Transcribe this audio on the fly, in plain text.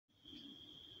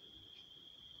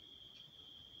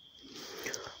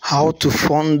How to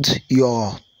fund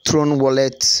your Tron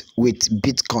Wallet with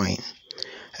Bitcoin.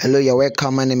 Hello, you're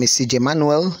welcome. My name is CJ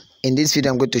Manuel. In this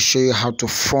video, I'm going to show you how to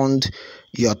fund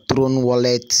your Tron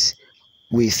Wallet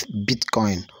with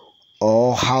Bitcoin,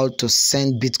 or how to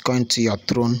send Bitcoin to your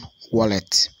Tron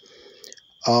Wallet.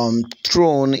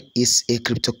 Tron is a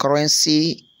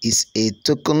cryptocurrency, is a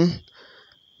token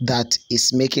that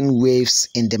is making waves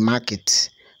in the market.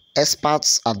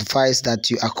 Experts advise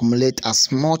that you accumulate as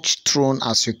much Tron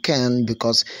as you can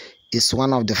because it's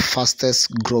one of the fastest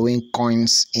growing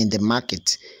coins in the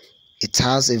market. It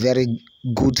has a very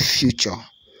good future.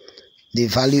 The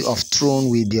value of Tron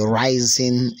will be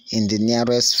rising in the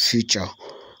nearest future.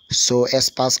 So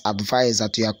experts advise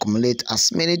that you accumulate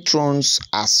as many Trons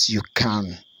as you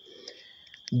can.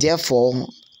 Therefore,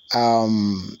 at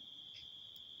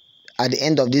the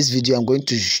end of this video, I'm going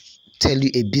to tell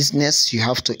you a business you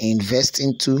have to invest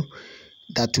into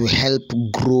that will help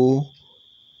grow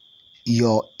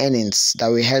your earnings, that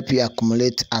will help you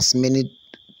accumulate as many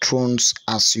Trons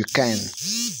as you can.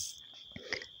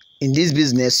 In this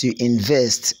business, you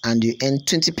invest and you earn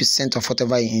 20% of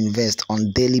whatever you invest on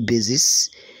daily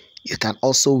basis. You can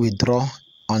also withdraw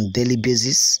on daily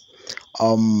basis.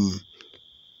 By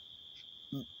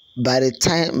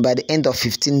the end of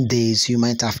 15 days, you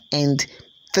might have earned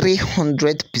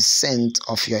 300%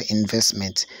 of your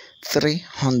investment.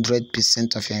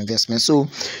 300% of your investment. So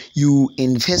you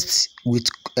invest with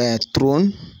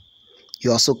Tron, you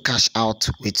also cash out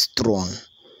with Tron.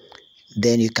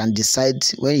 Then you can decide,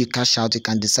 when you cash out, you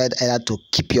can decide either to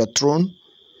keep your Tron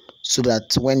so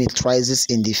that when it rises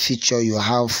in the future, you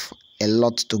have a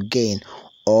lot to gain,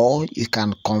 or you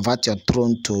can convert your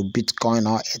Tron to Bitcoin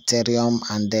or Ethereum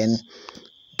and then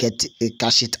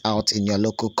cash it out in your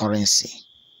local currency.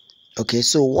 Okay,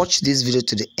 so watch this video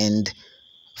to the end,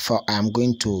 for I'm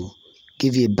going to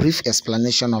give you a brief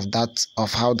explanation of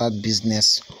how that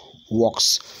business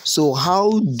works. So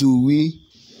how do we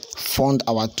fund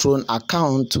our Tron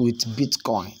account with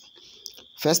Bitcoin?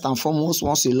 First and foremost,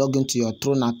 once you log into your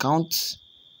Tron account,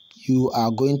 you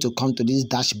are going to come to this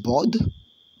dashboard.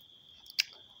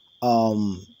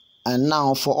 And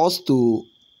now for us to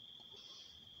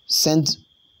send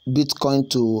Bitcoin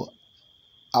to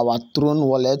our Tron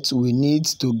wallet, we need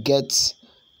to get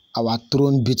our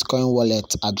Tron Bitcoin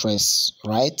wallet address,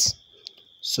 right?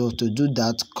 So to do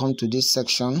that, come to this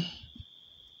section,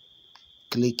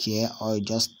 click here, or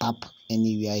just tap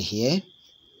anywhere here.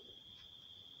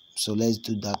 So let's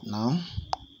do that now.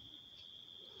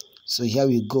 So here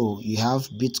we go. You have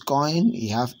Bitcoin,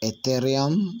 you have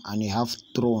Ethereum, and you have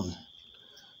Tron.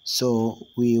 So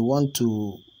we want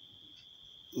to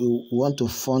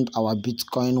fund our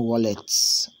Bitcoin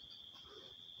wallets.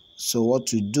 So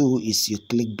what you do is you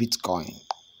click Bitcoin.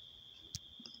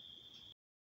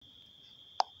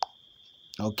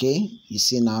 Okay, you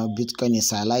see now Bitcoin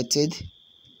is highlighted.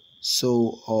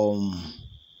 So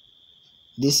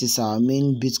this is our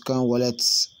main Bitcoin wallet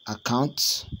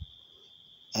account,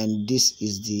 and this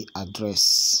is the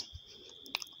address.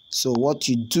 So what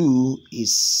you do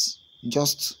is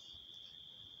just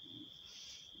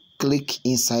click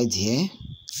inside here.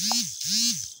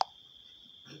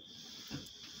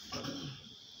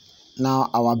 Now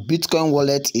our Bitcoin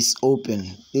wallet is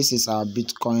open. This is our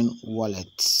Bitcoin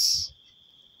wallet.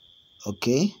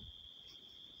 Okay,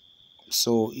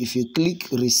 so if you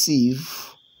click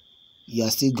receive, you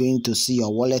are still going to see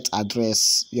your wallet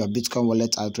address, your Bitcoin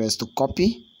wallet address to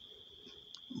copy,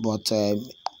 but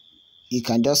you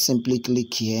can just simply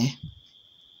click here,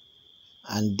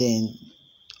 and then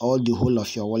the whole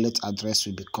of your wallet address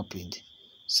will be copied.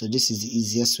 So this is the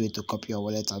easiest way to copy your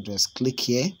wallet address. Click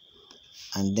here,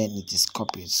 and then it is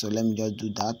copied. So let me just do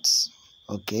that.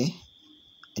 Okay,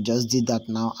 I just did that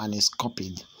now, and it's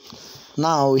copied.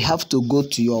 Now we have to go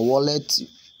to your wallet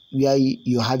where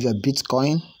you have your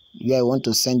Bitcoin, where you want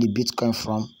to send the Bitcoin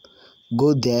from.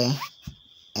 Go there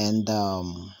and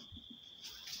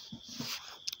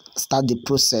start the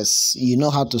process. You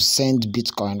know how to send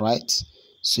Bitcoin, right?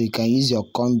 So you can use your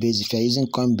Coinbase. If you're using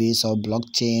Coinbase or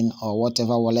blockchain or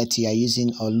whatever wallet you are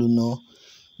using, or Luno,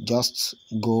 just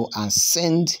go and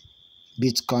send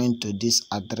Bitcoin to this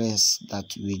address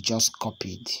that we just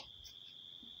copied.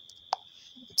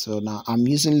 So now I'm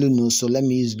using Luno, so let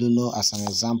me use Luno as an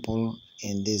example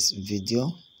in this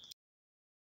video.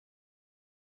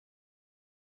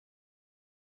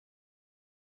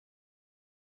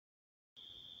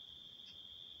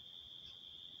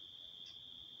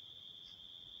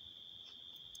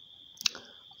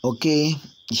 Okay,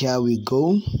 here we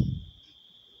go.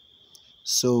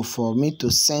 So for me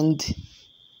to send,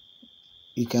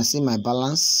 you can see my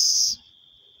balance.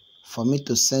 For me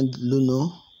to send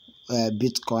Luno,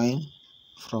 Bitcoin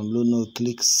from Luno.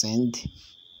 Click send.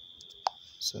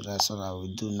 So that's what I will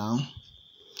do now.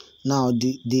 Now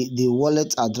the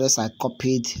wallet address I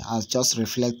copied has just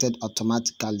reflected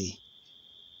automatically.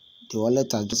 The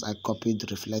wallet address I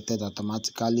copied reflected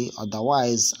automatically.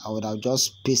 Otherwise, I would have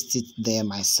just pasted it there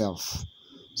myself.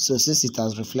 So since it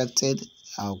has reflected,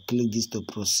 I'll click this to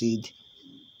proceed.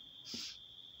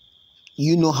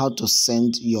 You know how to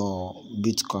send your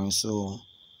Bitcoin, so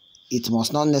it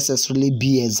must not necessarily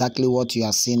be exactly what you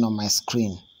are seeing on my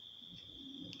screen.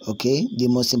 Okay, the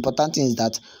most important thing is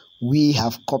that we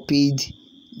have copied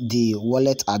the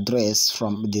wallet address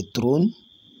from the Tron,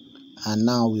 and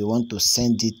now we want to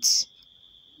send it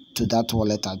to that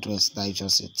wallet address. That is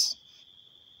just it.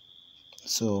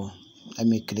 So let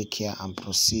me click here and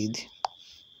proceed.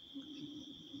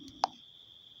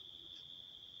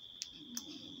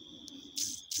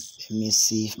 Let me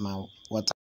see if my what.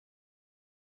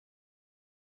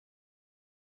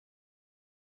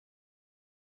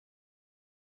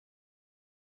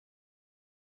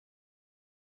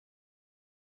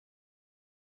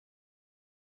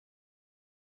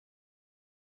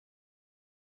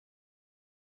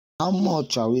 How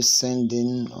much are we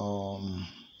sending?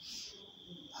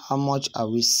 How much are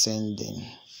we sending?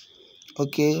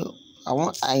 Okay,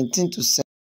 I intend to send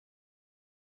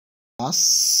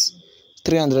us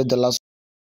 $300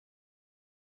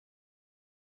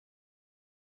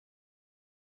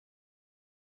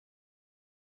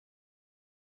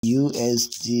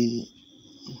 USD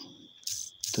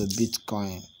to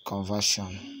Bitcoin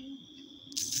conversion.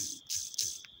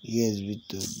 USB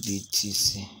to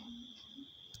BTC.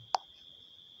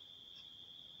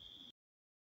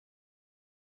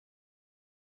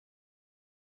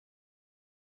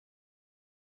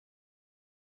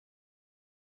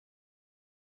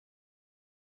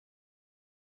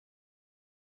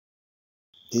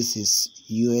 This is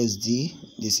USD,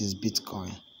 this is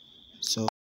Bitcoin. So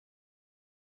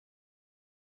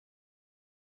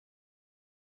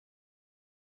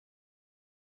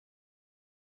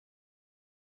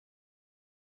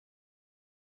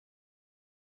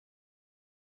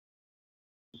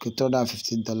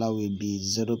 $250 will be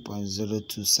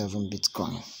 0.027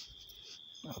 Bitcoin.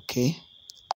 Okay,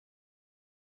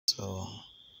 so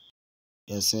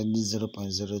they said this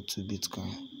 0.02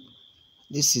 Bitcoin.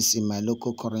 This is in my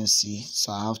local currency,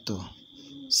 so I have to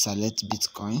select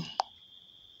Bitcoin.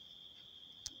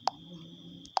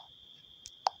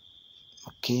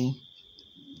 Okay,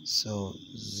 so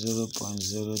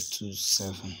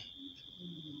 0.027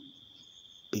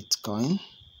 Bitcoin.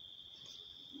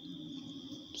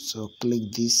 So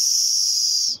click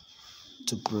this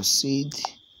to proceed.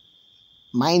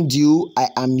 Mind you, I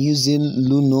am using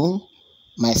Luno.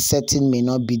 My setting may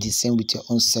not be the same with your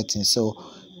own setting. So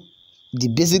the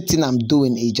basic thing I'm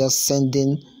doing is just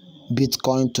sending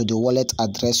Bitcoin to the wallet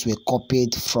address we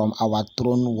copied from our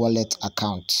Tron Wallet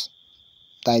account.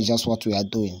 That is just what we are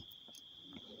doing.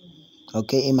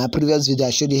 Okay, in my previous video,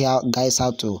 I showed you guys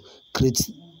how to create,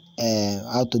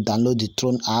 how to download the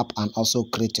Tron app and also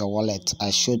create your wallet.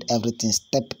 I showed everything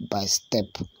step by step.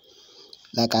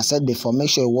 Like I said before, make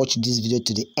sure you watch this video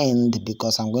to the end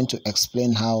because I'm going to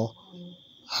explain how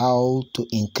to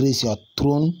increase your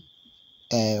Tron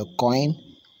coin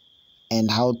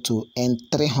and how to earn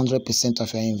 300%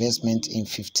 of your investment in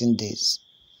 15 days.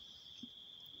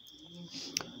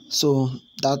 So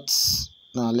that's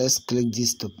now. Let's click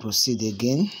this to proceed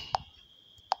again.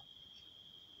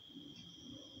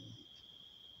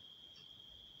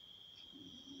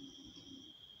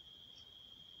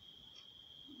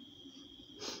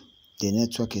 The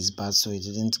network is bad, so it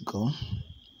didn't go.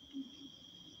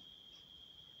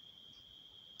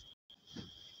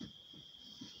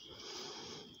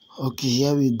 Okay,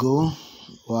 here we go.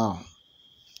 Wow,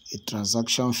 the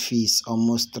transaction fee is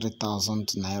almost 3,000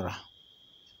 naira.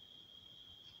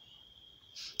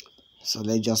 So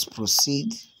let's just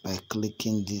proceed by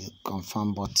clicking the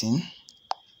confirm button.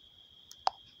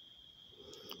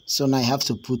 So now you have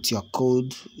to put your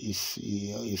code. If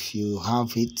you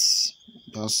have it,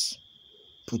 just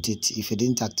put it. If you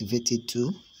didn't activate it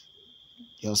too,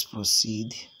 just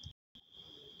proceed.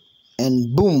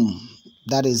 And boom,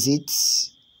 that is it.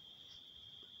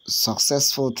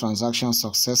 Successful transaction,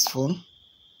 successful.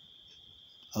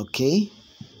 Okay,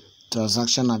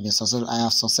 transaction has been successful. I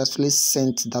have successfully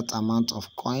sent that amount of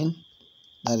coin.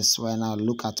 That is why now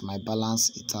look at my balance.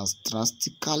 It has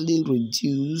drastically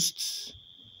reduced.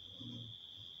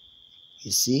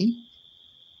 You see?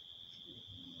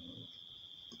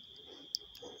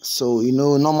 So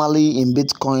normally in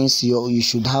Bitcoins you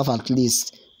should have at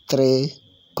least 3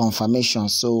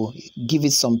 confirmations. So give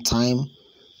it some time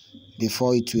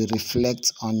before it will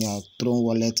reflect on your Tron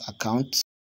Wallet account.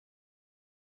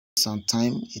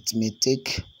 Sometime it may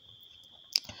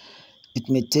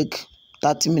take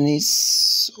 30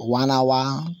 minutes, 1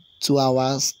 hour, 2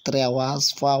 hours, 3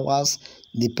 hours, 4 hours,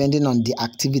 depending on the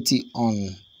activity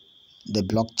on the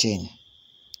blockchain.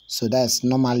 So that's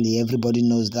normally, everybody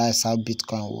knows that's how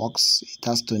Bitcoin works. It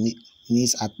has to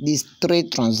needs at least 3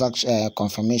 transaction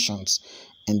confirmations,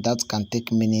 and that can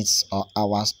take minutes or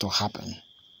hours to happen.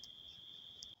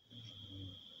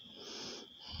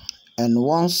 And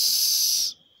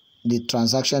once the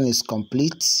transaction is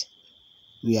complete,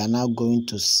 we are now going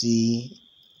to see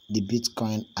the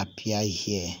Bitcoin appear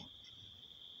here.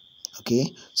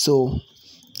 Okay, so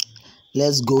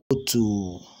let's go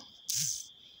to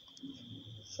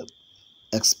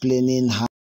explaining how.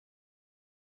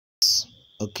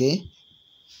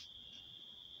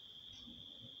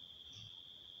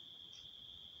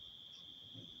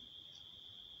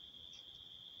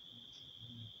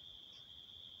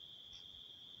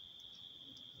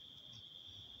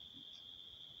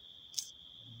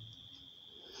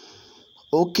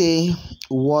 Okay,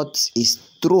 what is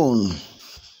Tron?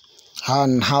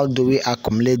 How do we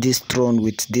accumulate this Tron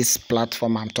with this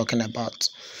platform I'm talking about?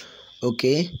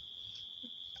 Okay,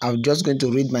 I'm just going to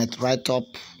read my write-up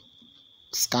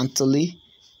scantily.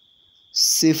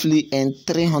 Safely earn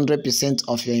 300%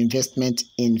 of your investment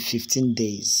in 15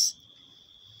 days.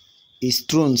 Is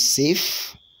Tron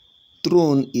safe?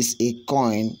 Tron is a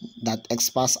coin that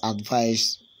experts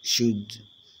advise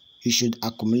you should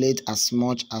accumulate as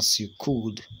much as you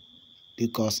could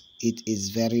because it is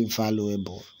very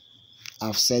valuable.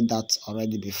 I've said that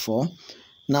already before.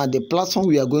 Now the platform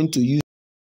we are going to use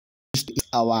is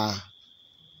our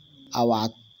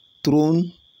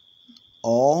Tron,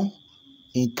 or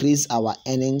increase our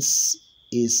earnings,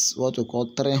 is what we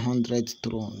call 300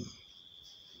 Tron.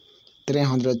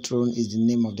 300 Tron is the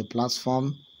name of the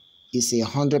platform. It's a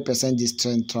 100%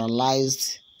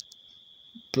 decentralized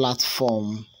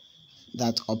platform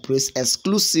that operates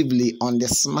exclusively on the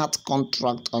smart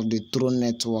contract of the Tron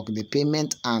network. The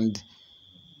payment and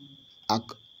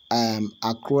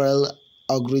accrual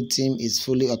algorithm is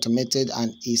fully automated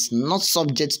and is not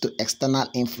subject to external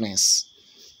influence.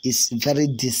 It's very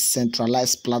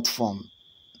decentralized platform,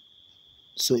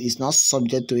 so it's not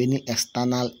subject to any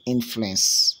external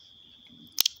influence.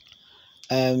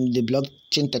 The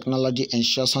blockchain technology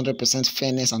ensures 100%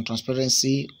 fairness and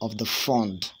transparency of the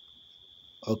fund.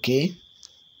 Okay,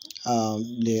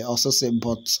 they also say,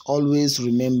 but always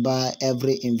remember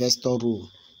every investor rule.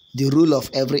 The rule of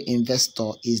every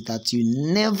investor is that you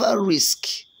never risk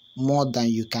more than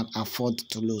you can afford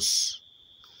to lose.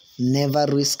 Never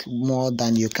risk more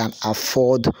than you can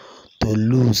afford to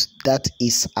lose. That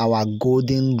is our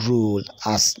golden rule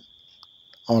as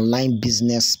online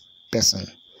business person.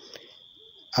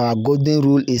 Our golden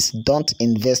rule is don't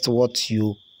invest what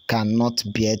you cannot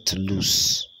bear to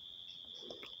lose.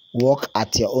 Work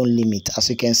at your own limit. As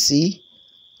you can see,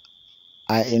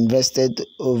 I invested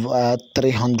over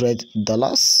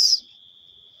 $300.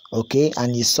 Okay,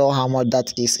 and you saw how much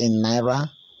that is in Naira.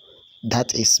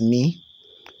 That is me.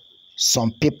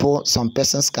 Some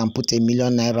persons can put $1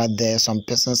 million Naira there. Some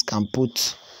persons can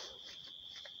put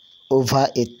over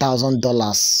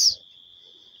 $1,000.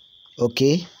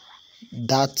 Okay,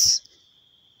 that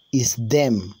is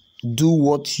them. Do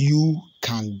what you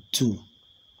can do.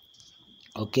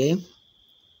 Okay,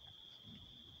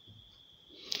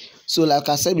 so like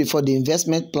I said before, the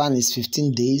investment plan is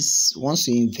 15 days. Once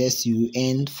you invest, you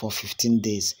earn for 15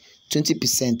 days,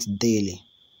 20% daily.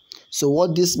 So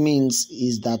what this means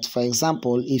is that, for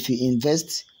example, if you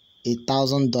invest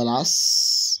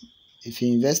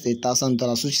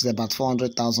 $1,000, which is about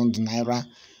 400,000 Naira,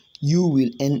 you will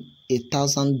earn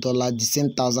 $1,000, the same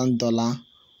 $1,000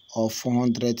 or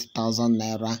 400,000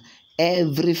 Naira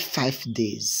every 5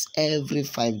 days. Every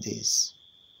 5 days.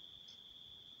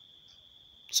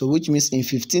 So which means in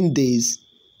 15 days,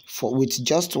 with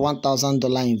just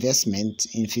 $1,000 investment,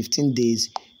 in 15 days,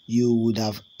 you would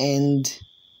have earned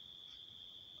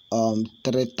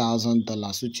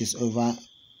 $3,000, which is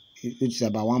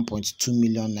about 1.2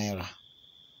 million Naira.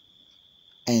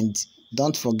 And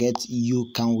don't forget, you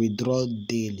can withdraw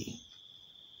daily.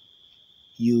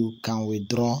 You can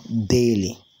withdraw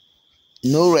daily.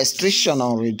 No restriction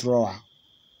on withdrawal.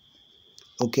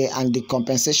 Okay, and the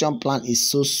compensation plan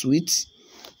is so sweet.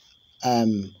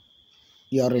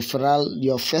 Your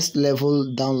first level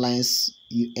downlines,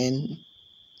 you earn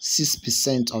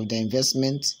 6% of the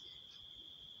investment.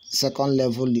 Second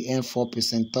level, you earn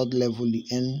 4%. Third level, you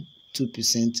earn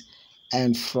 2%.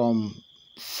 And from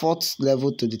 4th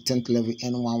level to the 10th level, you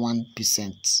earn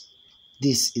 1%.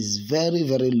 This is very,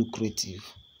 very lucrative.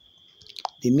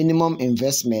 The minimum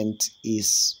investment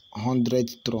is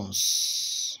 100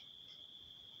 trons.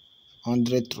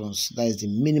 100 trons, that is the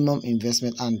minimum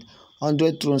investment, and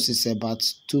 100 trons is about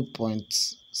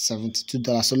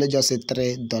 $2.72. So let's just say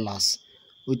 $3,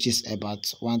 which is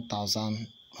about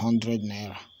 1,100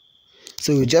 naira.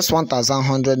 So with just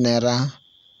 1,100 naira,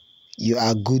 you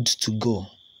are good to go.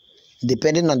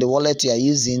 Depending on the wallet you are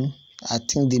using, I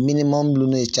think the minimum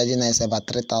Luno is charging us about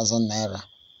 3,000 naira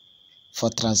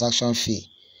for transaction fee.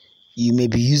 You may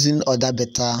be using other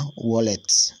better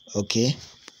wallets, okay?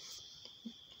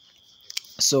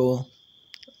 So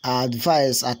I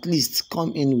advise at least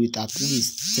come in with at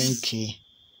least 10k.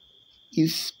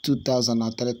 If 2,000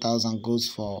 or 3,000 goes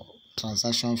for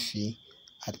transaction fee,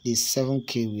 at least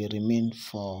 7k will remain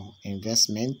for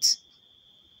investment,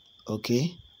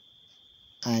 okay?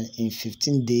 And in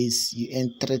 15 days you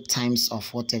earn 3 times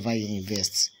of whatever you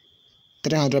invest.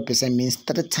 300% means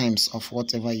 3 times of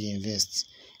whatever you invest,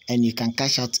 and you can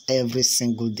cash out every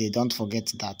single day. Don't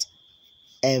forget that.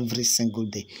 Every single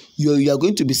day you are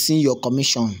going to be seeing your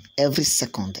commission every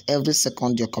second.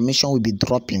 Your commission will be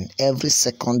dropping. Every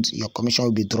second your commission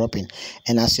will be dropping,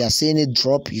 and as you are seeing it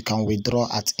drop, you can withdraw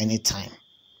at any time,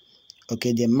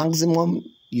 okay? The maximum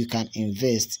you can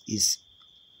invest is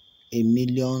 1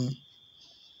 million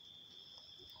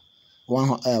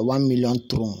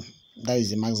Tron. That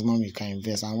is the maximum you can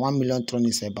invest, and 1 million Tron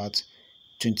is about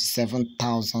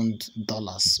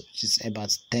 $27,000, which is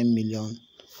about 10 million,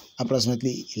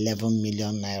 approximately 11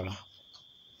 million naira.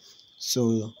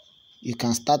 So you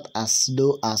can start as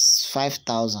low as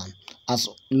 5,000, as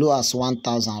low as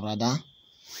 1,000 rather,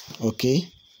 okay?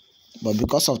 But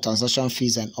because of transaction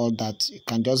fees and all that, you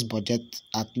can just budget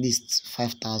at least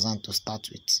 5,000 to start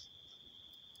with.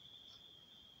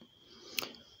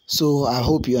 So I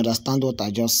hope you understand what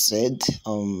I just said.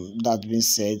 That being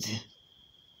said,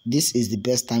 this is the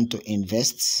best time to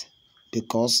invest,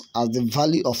 because as the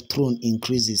value of Tron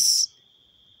increases,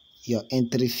 your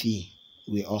entry fee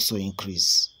will also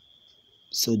increase.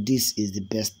 So this is the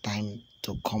best time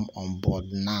to come on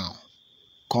board now.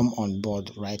 Come on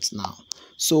board right now.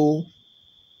 So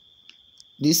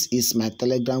this is my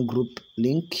Telegram group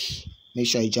link. Make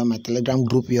sure you join my Telegram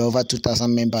group. We are over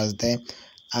 2,000 members there.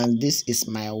 And this is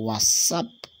my WhatsApp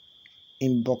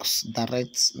inbox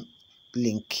direct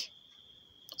link.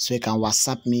 So you can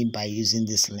WhatsApp me by using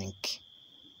this link.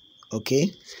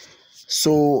 Okay?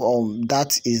 So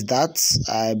that is that.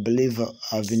 I believe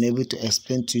I've been able to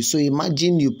explain to you. So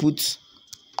imagine you put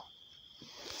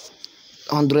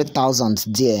 100,000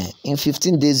 there. In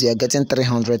 15 days, you are getting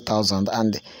 300,000,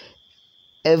 and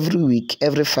every week,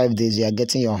 every 5 days, you are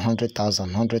getting your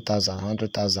 100,000, 100,000,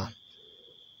 100,000.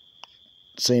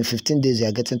 So in 15 days, you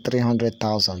are getting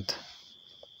 300,000.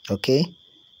 Okay?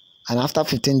 And after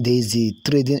 15 days, the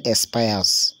trading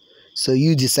expires. So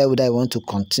you decide whether you want to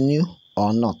continue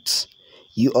or not.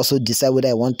 You also decide whether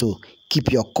you want to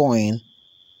keep your coin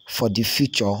for the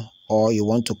future, or you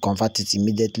want to convert it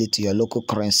immediately to your local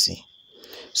currency.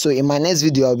 So in my next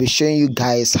video, I'll be showing you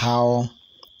guys how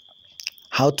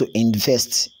to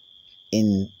invest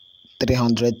in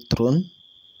 300 Tron.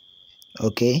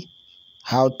 Okay?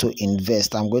 How to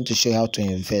invest. I'm going to show you how to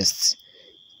invest.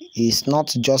 It's not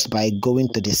just by going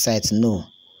to the site. No,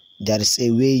 there is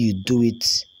a way you do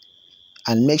it.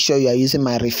 And make sure you are using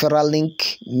my referral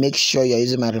link. Make sure you are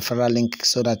using my referral link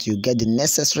so that you get the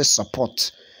necessary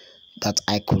support that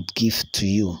I could give to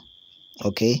you.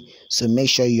 Okay, so make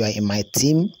sure you are in my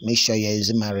team. Make sure you are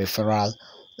using my referral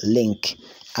link,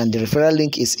 and the referral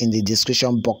link is in the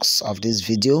description box of this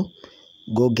video.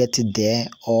 Go get it there,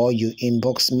 or you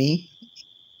inbox me,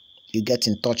 you get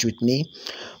in touch with me.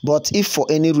 But if for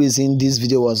any reason this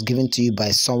video was given to you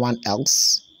by someone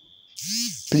else,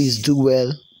 please do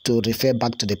well to refer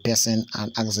back to the person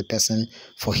and ask the person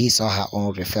for his or her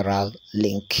own referral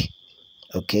link.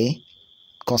 Okay,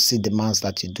 because it demands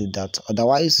that you do that.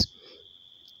 Otherwise,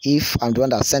 if I'm the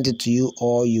one that sent it to you,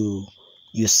 or you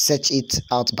search it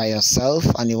out by yourself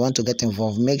and you want to get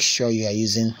involved, make sure you are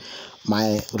using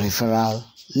my referral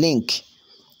link.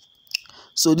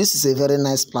 So this is a very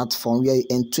nice platform where you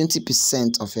earn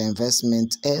 20% of your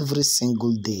investment every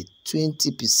single day.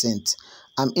 20%.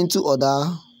 I'm into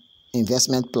other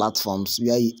investment platforms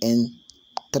where you earn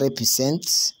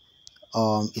 3%.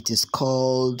 It is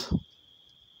called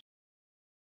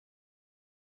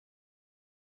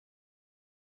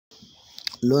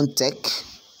LoanTech.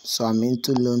 So I'm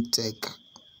into LoanTech.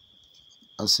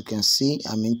 As you can see,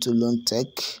 I'm into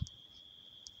LoanTech.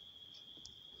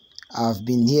 I've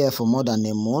been here for more than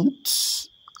a month.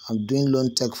 I'm doing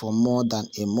LoanTech for more than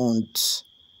a month,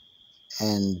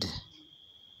 and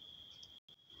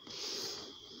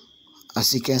As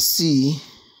you can see,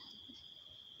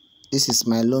 this is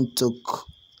my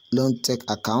LoanTech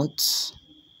account.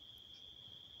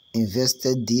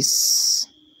 Invested this,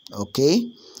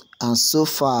 okay, and so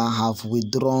far I have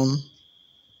withdrawn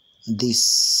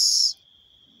this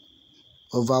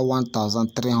over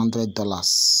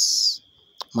 $1,300.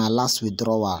 My last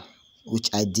withdrawal,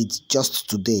 which I did just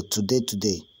today.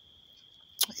 You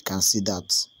can see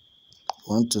that.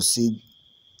 Want to see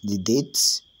the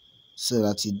date so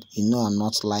that you know I'm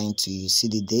not lying to you. You see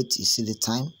the date, you see the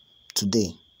time,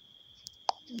 today.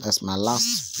 That's my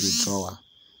last withdrawal.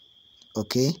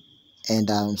 Okay, and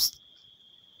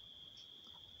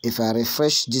if I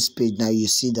refresh this page now, you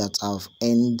see that I've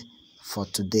earned for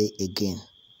today again.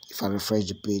 If I refresh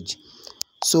the page,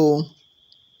 so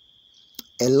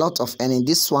a lot of earning.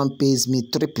 This one pays me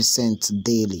 3%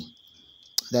 daily.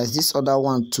 There's this other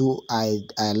one too I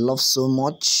love so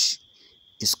much.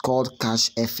 It's called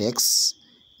CashFx.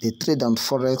 They trade on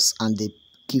Forex and they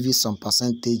give you some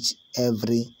percentage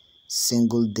every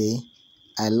single day.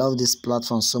 I love this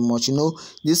platform so much. You know,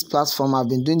 this platform, I've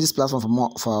been doing this platform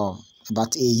for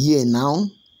about a year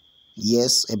now.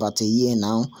 Yes, about a year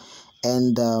now.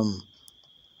 And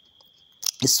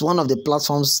it's one of the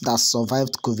platforms that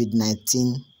survived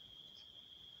COVID-19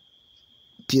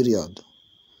 period.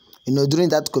 You know, during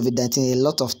that COVID-19, a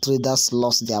lot of traders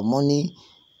lost their money.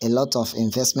 A lot of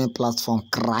investment platform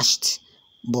crashed.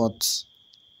 But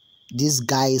these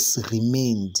guys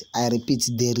remained. I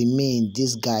repeat, they remained.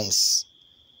 These guys,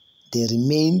 they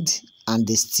remained and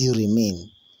they still remain.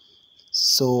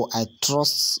 So I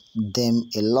trust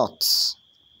them a lot.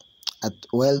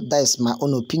 Well, that is my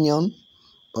own opinion,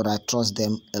 but I trust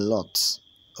them a lot.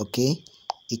 Okay,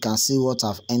 you can see what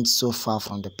I've earned so far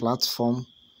from the platform.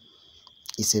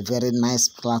 It's a very nice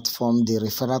platform. The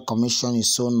referral commission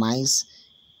is so nice.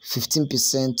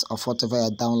 15% of whatever your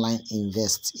downline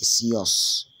invest is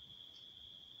yours.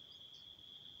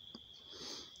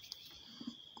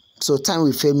 So time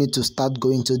will fail me to start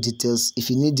going into details.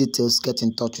 If you need details, get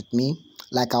in touch with me.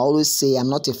 Like I always say, I'm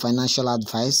not a financial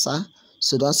advisor,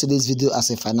 so don't see this video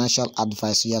as a financial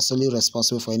advice. You are solely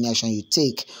responsible for any action you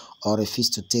take or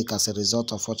refuse to take as a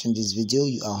result of watching this video.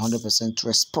 You are 100%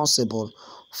 responsible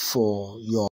for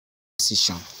your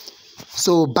decision.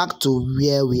 So back to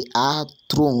where we are.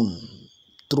 Tron,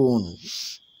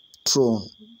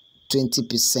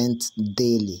 20%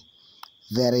 daily.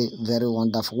 Very, very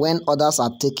wonderful. When others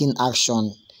are taking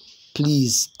action,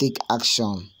 please take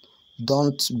action.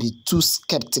 Don't be too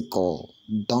skeptical.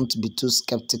 Don't be too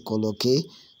skeptical, okay?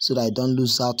 So that I don't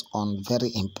lose out on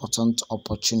very important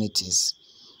opportunities.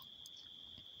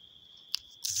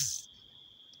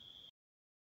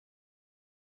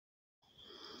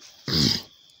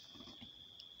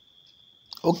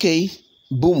 Okay,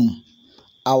 boom.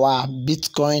 Our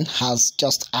Bitcoin has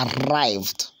just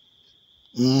arrived.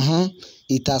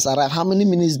 It has arrived. How many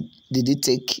minutes did it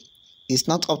take? It's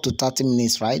not up to 30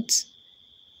 minutes, right?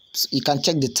 So you can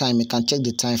check the time. You can check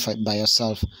the time by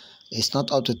yourself. It's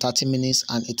not up to 30 minutes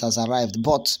and it has arrived.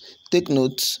 But take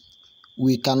note,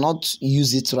 we cannot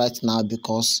use it right now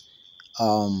because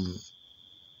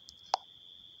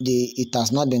it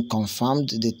has not been confirmed.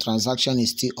 The transaction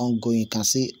is still ongoing. You can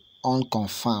see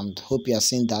unconfirmed. Hope you are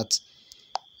seeing that.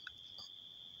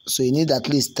 So you need at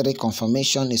least 3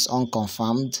 confirmation is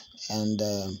unconfirmed, and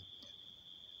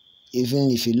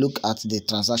even if you look at the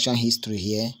transaction history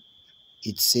here,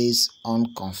 it says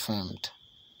unconfirmed.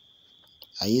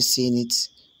 Are you seeing it?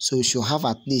 So you should have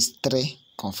at least 3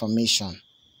 confirmation,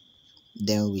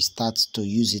 then we start to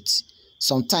use it.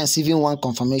 Sometimes even 1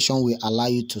 confirmation will allow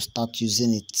you to start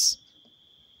using it.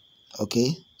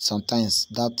 Okay, sometimes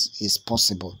that is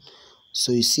possible.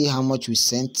 So you see how much we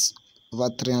sent, over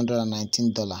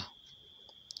 $319.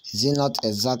 Is it not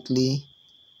exactly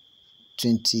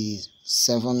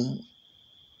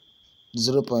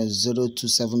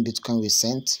 0.027 Bitcoin we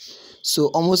sent? So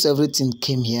almost everything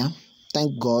came here.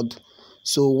 Thank God.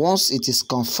 So once it is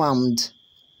confirmed,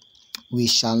 we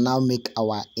shall now make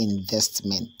our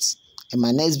investment. In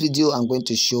my next video, I'm going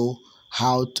to show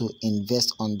how to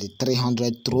invest on the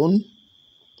 300 Tron.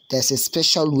 There's a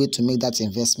special way to make that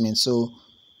investment, so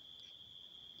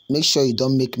make sure you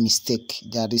don't make mistake.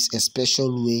 There is a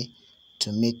special way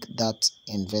to make that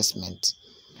investment,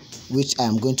 which I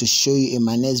am going to show you in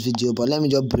my next video. But let me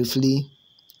just briefly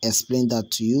explain that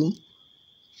to you.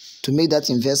 To make that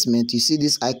investment, you see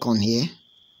this icon here?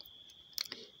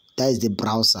 That is the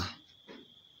browser.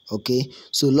 Okay,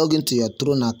 so log into your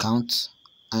Tron account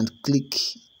and click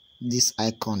this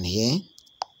icon here,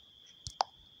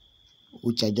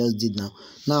 which I just did now.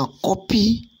 Now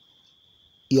copy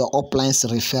your upline's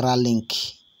referral link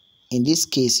in this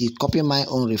case, you copy my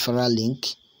own referral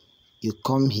link, you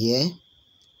come here,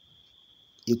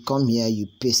 you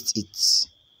paste it.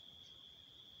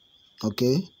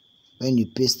 Okay, when you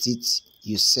paste it,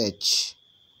 you search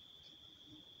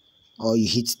or you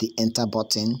hit the enter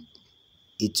button.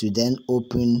 It will then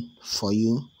open for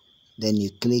you. Then you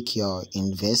click your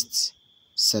invest,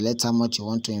 select how much you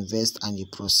want to invest, and you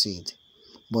proceed.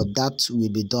 But that will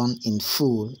be done in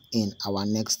full in our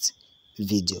next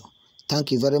video.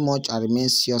 Thank you very much. I remain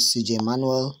yours, CJ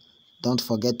Emmanuel. Don't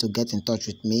forget to get in touch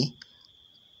with me.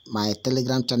 My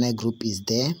Telegram channel group is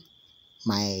there.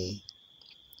 My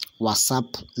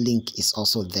WhatsApp link is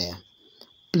also there.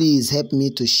 Please help me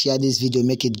to share this video,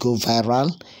 make it go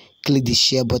viral. Click the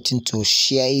share button to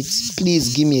share it.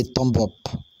 Please give me a thumb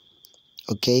up.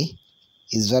 Okay,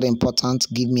 it's very important.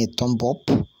 Give me a thumb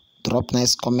up. Drop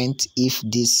nice comment if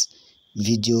this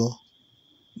video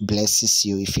blesses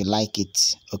you, if you like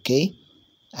it. Okay,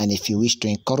 and if you wish to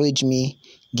encourage me,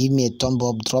 give me a thumb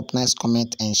up, drop nice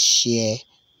comment, and share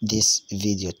this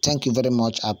video. Thank you very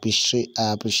much. I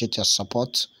appreciate your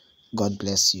support. God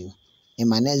bless you. In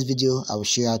my next video, I will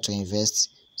show you how to invest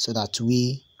so that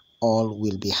we all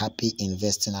will be happy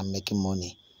investing and making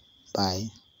money. Bye.